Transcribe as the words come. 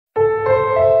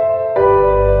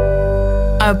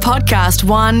A Podcast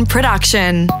One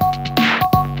production.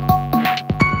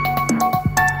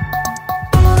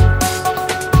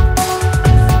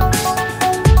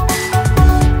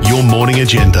 Your Morning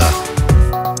Agenda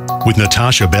with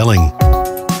Natasha Belling.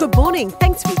 Good morning.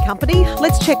 Thanks for your company.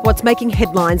 Let's check what's making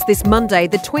headlines this Monday,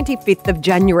 the 25th of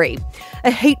January. A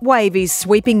heat wave is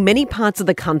sweeping many parts of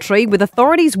the country, with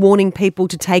authorities warning people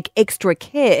to take extra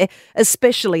care,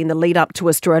 especially in the lead up to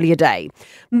Australia Day.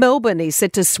 Melbourne is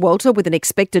set to swelter with an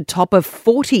expected top of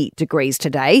 40 degrees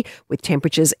today, with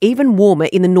temperatures even warmer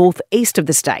in the northeast of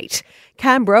the state.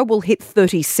 Canberra will hit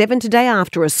 37 today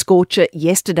after a scorcher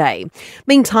yesterday.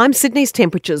 Meantime, Sydney's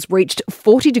temperatures reached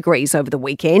 40 degrees over the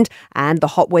weekend, and the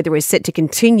hot weather is set to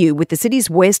continue with the city's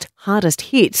west hardest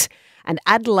hit. And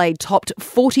Adelaide topped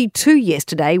 42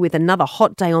 yesterday with another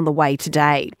hot day on the way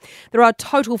today. There are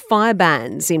total fire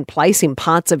bans in place in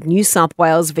parts of New South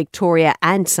Wales, Victoria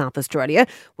and South Australia,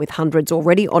 with hundreds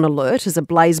already on alert as a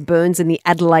blaze burns in the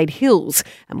Adelaide Hills.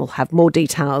 And we'll have more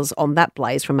details on that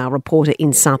blaze from our reporter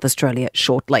in South Australia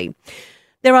shortly.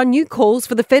 There are new calls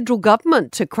for the federal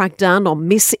government to crack down on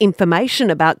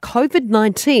misinformation about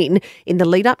COVID-19 in the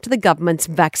lead up to the government's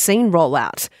vaccine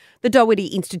rollout. The Doherty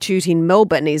Institute in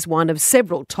Melbourne is one of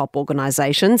several top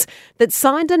organisations that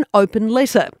signed an open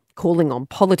letter calling on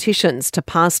politicians to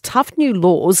pass tough new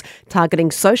laws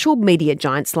targeting social media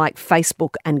giants like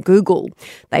Facebook and Google.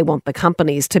 They want the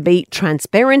companies to be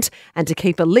transparent and to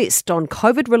keep a list on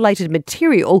COVID-related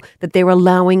material that they're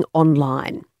allowing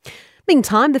online.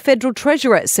 Meantime, the Federal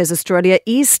Treasurer says Australia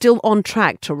is still on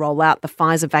track to roll out the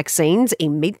Pfizer vaccines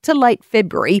in mid to late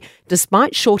February,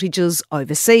 despite shortages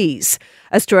overseas.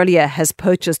 Australia has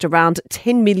purchased around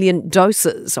 10 million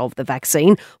doses of the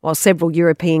vaccine, while several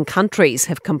European countries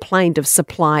have complained of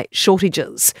supply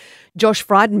shortages. Josh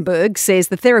Frydenberg says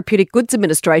the Therapeutic Goods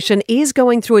Administration is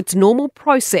going through its normal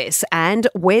process and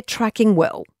we're tracking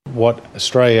well. What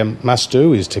Australia must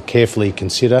do is to carefully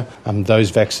consider those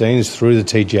vaccines through the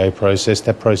TGA process.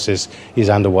 That process is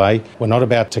underway. We're not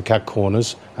about to cut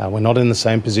corners. We're not in the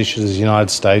same position as the United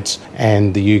States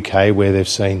and the UK, where they've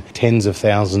seen tens of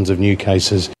thousands of new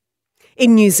cases.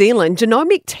 In New Zealand,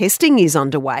 genomic testing is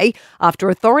underway after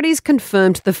authorities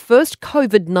confirmed the first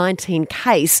COVID-19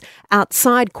 case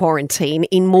outside quarantine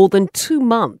in more than 2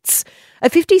 months. A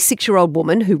 56-year-old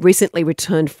woman who recently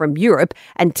returned from Europe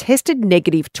and tested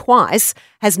negative twice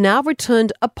has now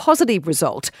returned a positive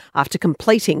result after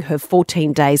completing her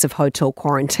 14 days of hotel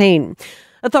quarantine.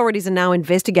 Authorities are now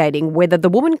investigating whether the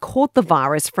woman caught the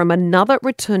virus from another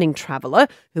returning traveller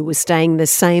who was staying in the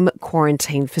same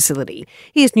quarantine facility.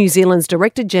 Here's New Zealand's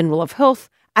Director General of Health,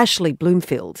 Ashley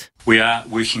Bloomfield. We are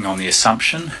working on the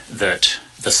assumption that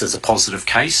this is a positive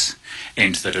case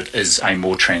and that it is a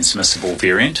more transmissible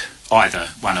variant, either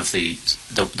one of the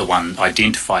one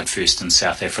identified first in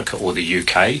South Africa or the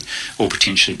UK, or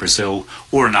potentially Brazil,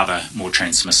 or another more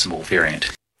transmissible variant.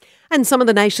 And some of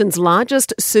the nation's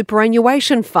largest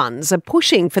superannuation funds are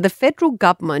pushing for the federal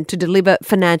government to deliver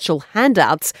financial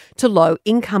handouts to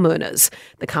low-income earners.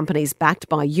 The companies backed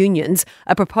by unions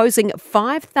are proposing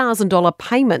 $5,000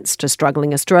 payments to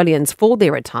struggling Australians for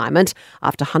their retirement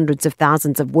after hundreds of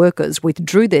thousands of workers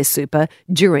withdrew their super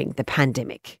during the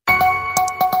pandemic.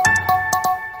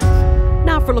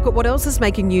 Now for a look at what else is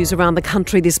making news around the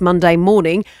country this Monday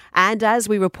morning. And as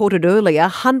we reported earlier,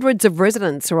 hundreds of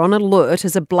residents are on alert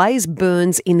as a blaze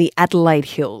burns in the Adelaide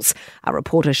Hills. Our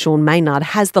reporter Sean Maynard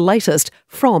has the latest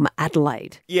from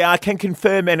Adelaide. Yeah, I can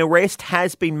confirm an arrest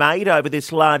has been made over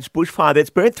this large bushfire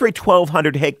that's burnt through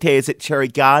 1,200 hectares at Cherry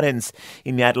Gardens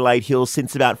in the Adelaide Hills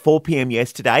since about 4 p.m.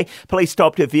 yesterday. Police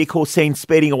stopped a vehicle seen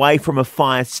speeding away from a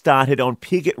fire started on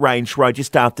Piggott Range Road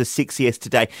just after 6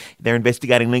 yesterday. They're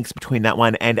investigating links between that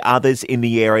one and others in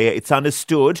the area. It's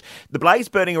understood the blaze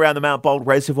burning around the Mount Bold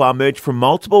Reservoir emerged from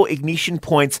multiple ignition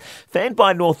points fanned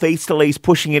by northeasterlies,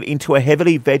 pushing it into a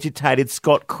heavily vegetated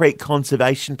Scott Creek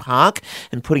Conservation Park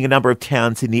and putting a number of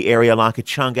towns in the area like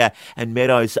Echunga and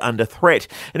Meadows under threat.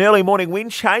 An early morning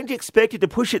wind change expected to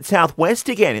push it southwest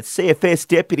again. It's CFS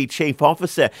Deputy Chief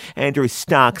Officer Andrew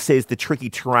Stark says the tricky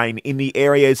terrain in the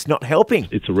area is not helping.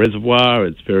 It's a reservoir,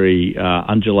 it's very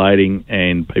undulating,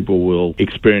 and people will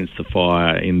experience the fire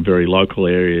in very local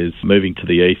areas, moving to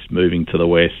the east, moving to the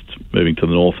west, moving to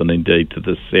the north and indeed to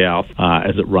the south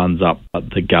as it runs up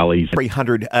the gullies.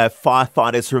 300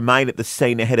 firefighters remain at the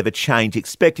scene ahead of a change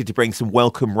expected to bring some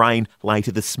welcome rain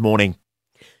later this morning.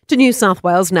 To New South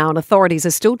Wales now, and authorities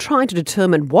are still trying to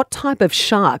determine what type of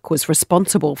shark was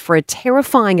responsible for a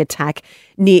terrifying attack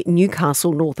near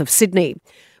Newcastle, north of Sydney.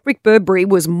 Rick Burberry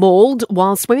was mauled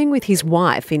while swimming with his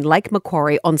wife in Lake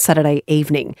Macquarie on Saturday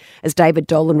evening. As David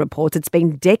Dolan reports, it's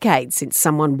been decades since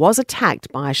someone was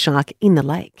attacked by a shark in the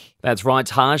lake. That's right,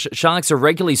 Tash. Sharks are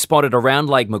regularly spotted around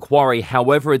Lake Macquarie.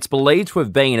 However, it's believed to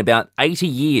have been about 80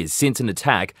 years since an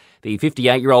attack. The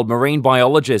 58-year-old marine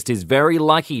biologist is very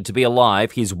lucky to be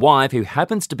alive. His wife, who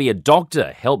happens to be a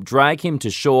doctor, helped drag him to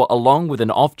shore along with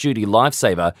an off-duty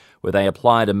lifesaver, where they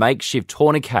applied a makeshift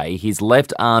tourniquet, his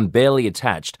left arm barely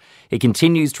attached. He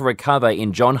continues to recover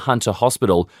in John Hunter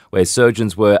Hospital, where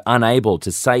surgeons were unable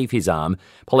to save his arm.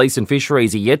 Police and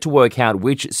Fisheries are yet to work out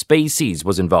which species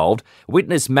was involved.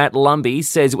 Witness Matt Lumbey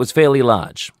says it was fairly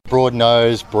large. Broad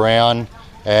nose, brown,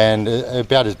 and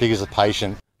about as big as a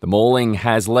patient. The mauling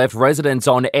has left residents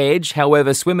on edge.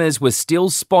 However, swimmers were still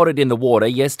spotted in the water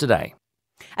yesterday.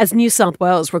 As New South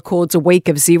Wales records a week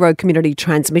of zero community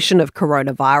transmission of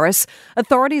coronavirus,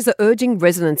 authorities are urging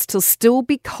residents to still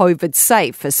be COVID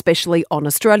safe, especially on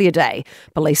Australia Day.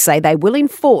 Police say they will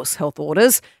enforce health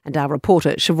orders, and our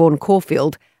reporter Siobhan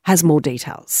Caulfield has more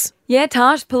details. Yeah,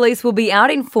 Tash, police will be out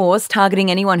in force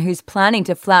targeting anyone who's planning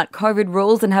to flout COVID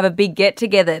rules and have a big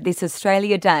get-together this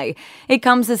Australia Day. It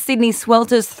comes as Sydney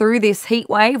swelters through this heat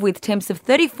wave with temps of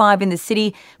 35 in the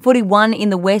city, 41 in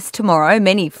the west tomorrow,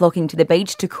 many flocking to the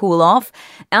beach to cool off.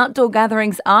 Outdoor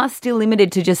gatherings are still limited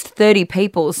to just 30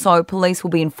 people, so police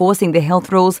will be enforcing the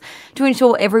health rules to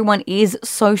ensure everyone is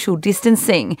social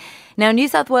distancing. Now, New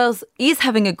South Wales is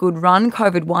having a good run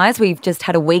COVID-wise. We've just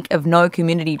had a week of no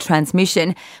community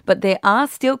transmission, but there are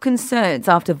still concerns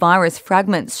after virus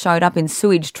fragments showed up in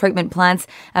sewage treatment plants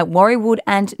at Warriewood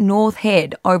and North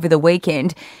Head over the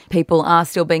weekend. People are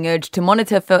still being urged to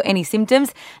monitor for any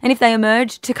symptoms, and if they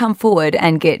emerge, to come forward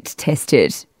and get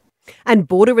tested. And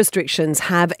border restrictions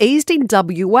have eased in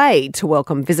WA to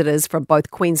welcome visitors from both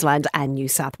Queensland and New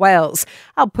South Wales.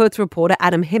 Our Perth reporter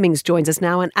Adam Hemmings joins us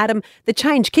now. And Adam, the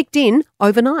change kicked in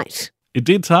overnight. It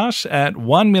did, Tash, at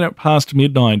 1 minute past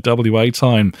midnight WA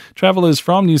time. Travellers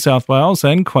from New South Wales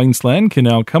and Queensland can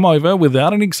now come over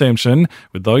without an exemption,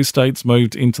 with those states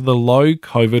moved into the low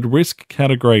COVID risk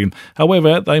category.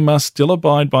 However, they must still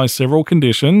abide by several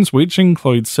conditions, which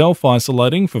include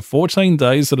self-isolating for 14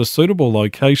 days at a suitable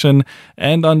location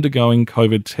and undergoing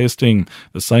COVID testing.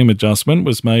 The same adjustment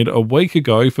was made a week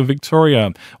ago for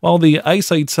Victoria, while the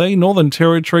ACT, Northern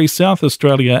Territory, South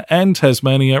Australia and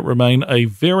Tasmania remain a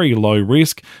very low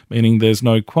risk, meaning there's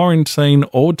no quarantine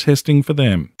or testing for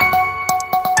them.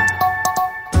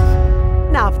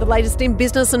 Now, for the latest in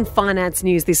business and finance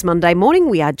news this Monday morning,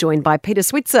 we are joined by Peter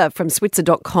Switzer from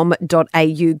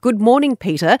switzer.com.au. Good morning,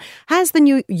 Peter. Has the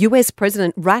new US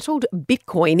president rattled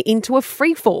Bitcoin into a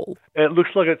freefall? It looks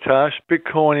like it, Tash.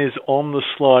 Bitcoin is on the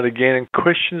slide again, and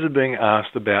questions are being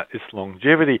asked about its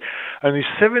longevity. Only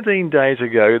 17 days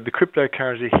ago, the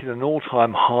cryptocurrency hit an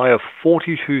all-time high of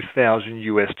 $42,000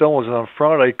 US, and on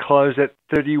Friday closed at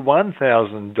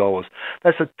 $31,000.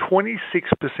 That's a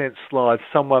 26% slide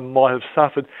someone might have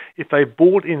suffered if they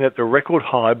bought in at the record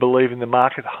high, believing the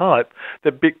market hype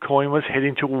that Bitcoin was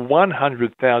heading to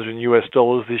 $100,000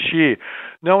 US this year.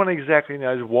 No one exactly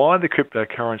knows why the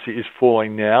cryptocurrency is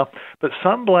falling now, but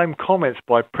some blame comments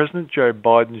by President Joe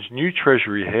Biden's new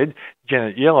Treasury head,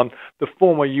 Janet Yellen, the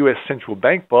former US central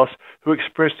bank boss, who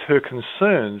expressed her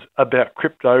concerns about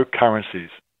cryptocurrencies.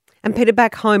 And Peter,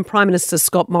 back home, Prime Minister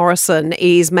Scott Morrison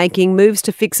is making moves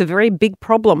to fix a very big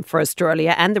problem for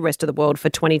Australia and the rest of the world for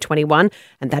 2021,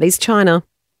 and that is China.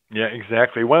 Yeah,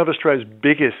 exactly. One of Australia's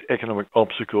biggest economic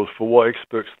obstacles for what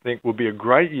experts think will be a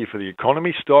great year for the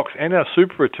economy, stocks and our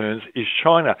super returns is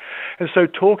China. And so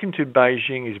talking to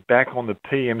Beijing is back on the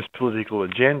PM's political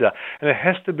agenda, and it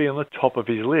has to be on the top of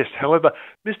his list. However,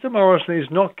 Mr Morrison is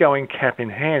not going cap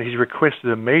in hand. He's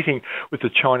requested a meeting with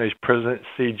the Chinese President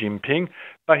Xi Jinping,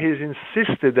 but he has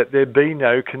insisted that there be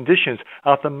no conditions.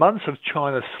 After months of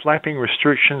China slapping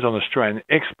restrictions on Australian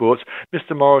exports,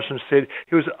 Mr Morrison said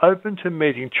he was open to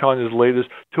meeting China's leaders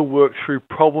to work through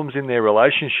problems in their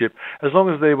relationship, as long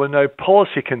as there were no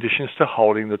policy conditions to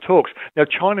holding the talks. Now,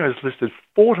 China has listed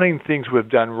 14 things we've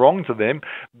done wrong to them,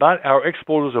 but our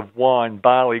exporters of wine,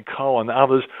 barley, coal and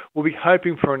others will be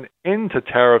hoping for an end to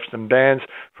tariffs and bans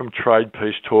from trade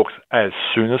peace talks as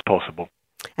soon as possible.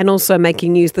 And also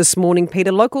making news this morning,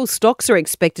 Peter, local stocks are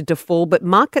expected to fall, but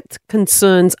market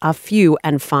concerns are few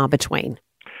and far between.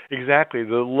 Exactly.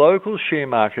 The local share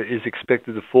market is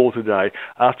expected to fall today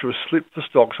after a slip for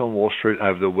stocks on Wall Street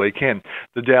over the weekend.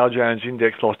 The Dow Jones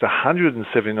Index lost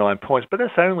 179 points, but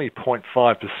that's only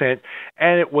 0.5%,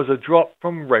 and it was a drop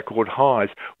from record highs.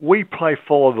 We play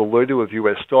follow the leader with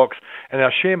US stocks, and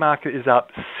our share market is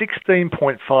up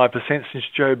 16.5% since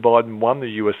Joe Biden won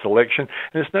the US election,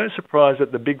 and it's no surprise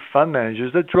that the big fund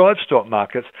managers that drive stock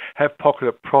markets have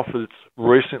pocketed profits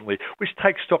recently, which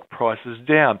takes stock prices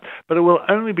down. But it will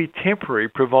only be temporary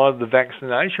provided the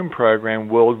vaccination program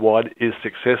worldwide is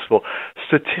successful.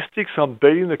 Statistics on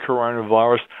beating the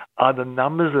coronavirus are the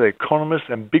numbers that economists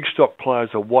and big stock players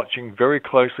are watching very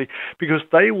closely, because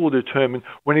they will determine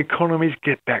when economies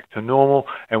get back to normal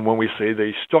and when we see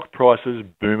these stock prices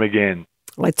boom again.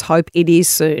 Let's hope it is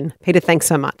soon. Peter, thanks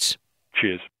so much.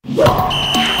 Cheers.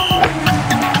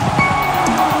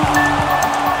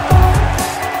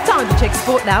 Time to check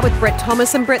sport now with Brett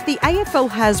Thomas. And Brett, the AFL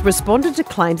has responded to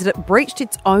claims that it breached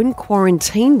its own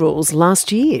quarantine rules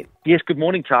last year. Yes, good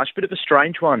morning, Tash. Bit of a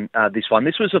strange one, this one.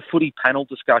 This was a footy panel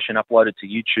discussion uploaded to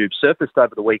YouTube, surfaced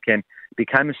over the weekend,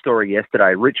 became a story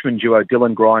yesterday. Richmond duo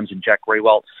Dylan Grimes and Jack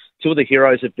Riewoldt, two of the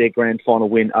heroes of their grand final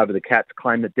win over the Cats,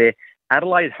 claimed that their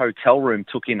Adelaide hotel room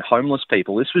took in homeless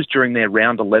people. This was during their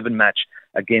round 11 match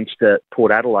against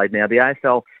Port Adelaide. Now, the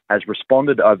AFL has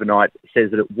responded overnight,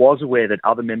 says that it was aware that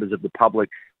other members of the public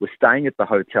were staying at the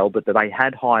hotel, but that they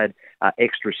had hired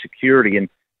extra security. And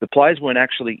the players weren't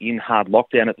actually in hard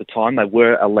lockdown at the time. They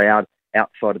were allowed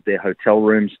outside of their hotel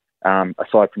rooms,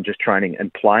 aside from just training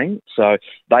and playing. So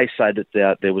they say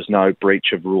that there was no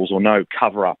breach of rules or no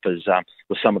cover-up, as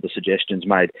were some of the suggestions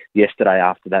made yesterday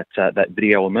after that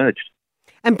video emerged.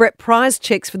 And Brett, prize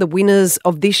checks for the winners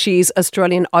of this year's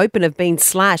Australian Open have been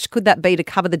slashed. Could that be to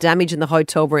cover the damage in the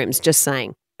hotel rooms? Just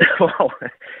saying. Well,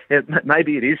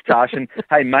 maybe it is, Tash. And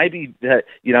hey, maybe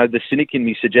the cynic in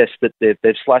me suggests that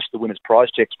they've slashed the winners'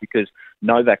 prize checks because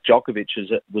Novak Djokovic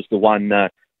was the one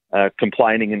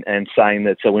complaining and saying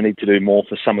that so we need to do more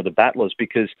for some of the battlers,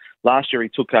 because last year he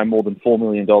took home more than $4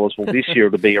 million. Well, this year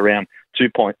it'll be around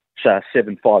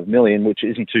 $2.75 million, which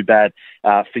isn't too bad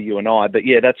for you and I. But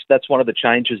yeah, that's one of the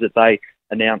changes that they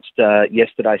announced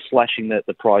yesterday, slashing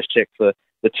the prize check for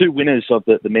the two winners of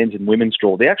the men's and women's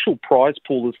draw. The actual prize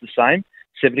pool is the same,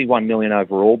 $71 million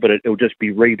overall, but it'll just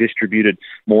be redistributed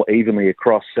more evenly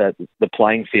across the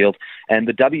playing field. And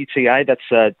the WTA, that's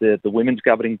the women's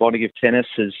governing body of tennis,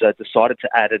 has decided to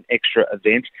add an extra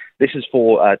event. This is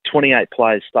for 28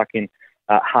 players stuck in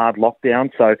hard lockdown,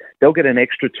 so they'll get an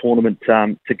extra tournament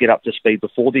to get up to speed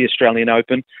before the Australian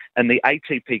Open. And the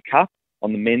ATP Cup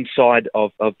on the men's side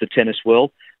of the tennis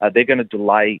world, they're going to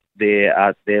delay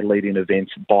their lead-in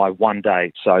events by 1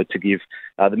 day, so to give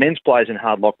the men's players in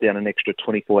hard lockdown an extra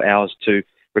 24 hours to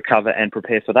recover and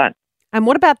prepare for that. And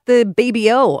what about the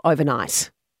BBL overnight?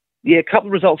 Yeah, a couple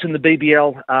of results in the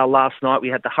BBL last night. We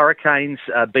had the Hurricanes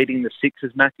beating the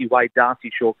Sixers, Matthew Wade, Darcy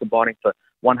Shaw combining for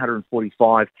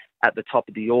 145 at the top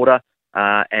of the order.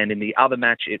 And in the other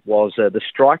match, it was the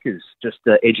Strikers just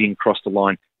edging across the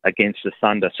line against the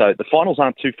Thunder. So the finals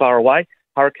aren't too far away.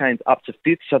 Hurricanes up to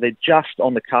 5th, so they're just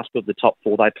on the cusp of the top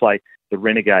 4. They play the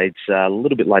Renegades a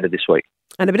little bit later this week.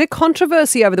 And a bit of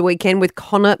controversy over the weekend with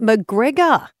Conor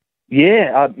McGregor.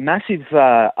 Yeah, a massive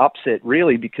upset,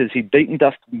 really, because he'd beaten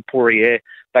Dustin Poirier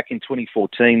back in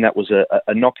 2014. That was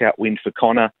a knockout win for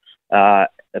Conor.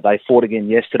 They fought again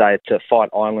yesterday at Fight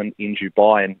Island in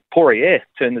Dubai, and Poirier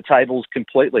turned the tables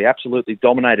completely, absolutely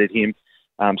dominated him.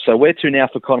 So where to now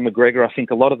for Conor McGregor? I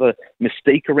think a lot of the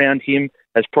mystique around him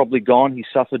has probably gone. He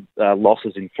suffered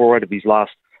losses in 4 out of his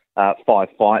last 5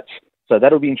 fights. So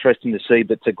that'll be interesting to see.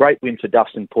 But it's a great win for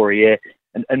Dustin Poirier.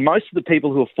 And most of the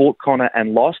people who have fought Conor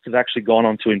and lost have actually gone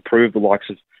on to improve, the likes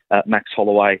of Max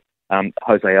Holloway,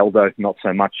 Jose Aldo, not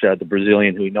so much the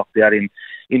Brazilian who he knocked out in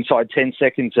inside 10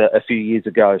 seconds a few years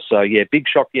ago. So, yeah, big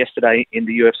shock yesterday in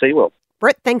the UFC world.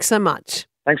 Brett, thanks so much.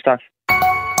 Thanks, Tash.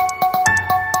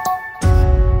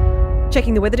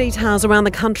 Checking the weather details around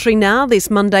the country now this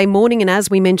Monday morning, and as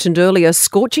we mentioned earlier,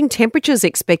 scorching temperatures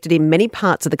expected in many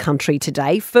parts of the country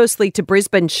today. Firstly to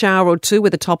Brisbane, shower or two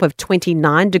with a top of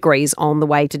 29 degrees on the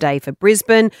way today for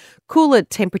Brisbane. Cooler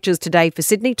temperatures today for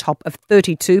Sydney, top of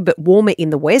 32 but warmer in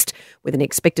the west with an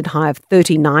expected high of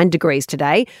 39 degrees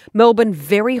today. Melbourne,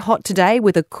 very hot today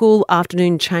with a cool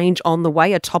afternoon change on the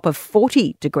way, a top of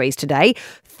 40 degrees today.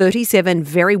 37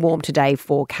 very warm today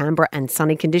for Canberra and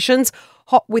sunny conditions.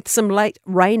 Hot with some late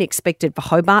rain expected for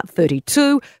Hobart,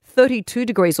 32. 32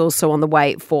 degrees also on the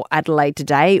way for Adelaide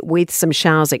today with some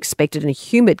showers expected in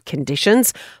humid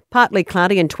conditions. Partly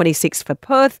cloudy and 26 for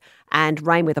Perth, and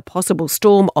rain with a possible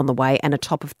storm on the way and a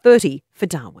top of 30 for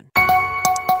Darwin.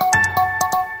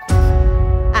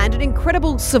 And And an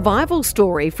incredible survival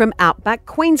story from outback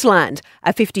Queensland.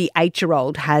 A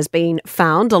 58-year-old has been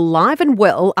found alive and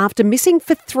well after missing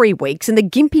for 3 weeks in the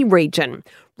Gympie region.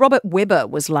 Robert Webber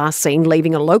was last seen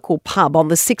leaving a local pub on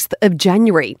the 6th of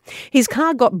January. His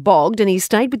car got bogged and he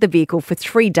stayed with the vehicle for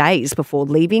 3 days before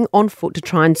leaving on foot to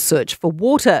try and search for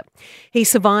water. He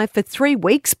survived for 3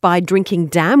 weeks by drinking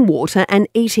dam water and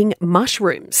eating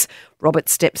mushrooms.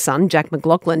 Robert's stepson, Jack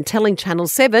McLaughlin, telling Channel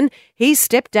 7 his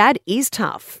stepdad is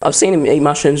tough. I've seen him eat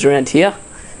mushrooms around here,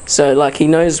 so he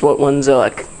knows what ones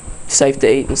are safe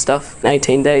to eat and stuff.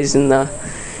 18 days in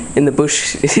the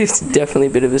bush is definitely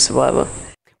a bit of a survivor.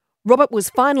 Robert was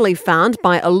finally found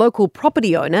by a local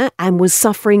property owner and was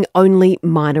suffering only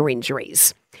minor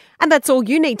injuries. And that's all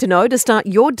you need to know to start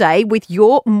your day with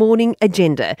Your Morning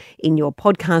Agenda in your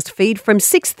podcast feed from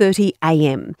 6:30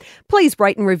 a.m. Please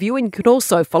rate and review, and you can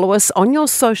also follow us on your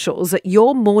socials at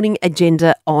Your Morning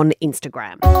Agenda on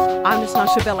Instagram. I'm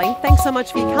Natasha Belling. Thanks so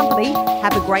much for your company.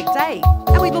 Have a great day.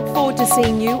 And we look forward to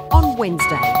seeing you on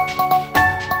Wednesday.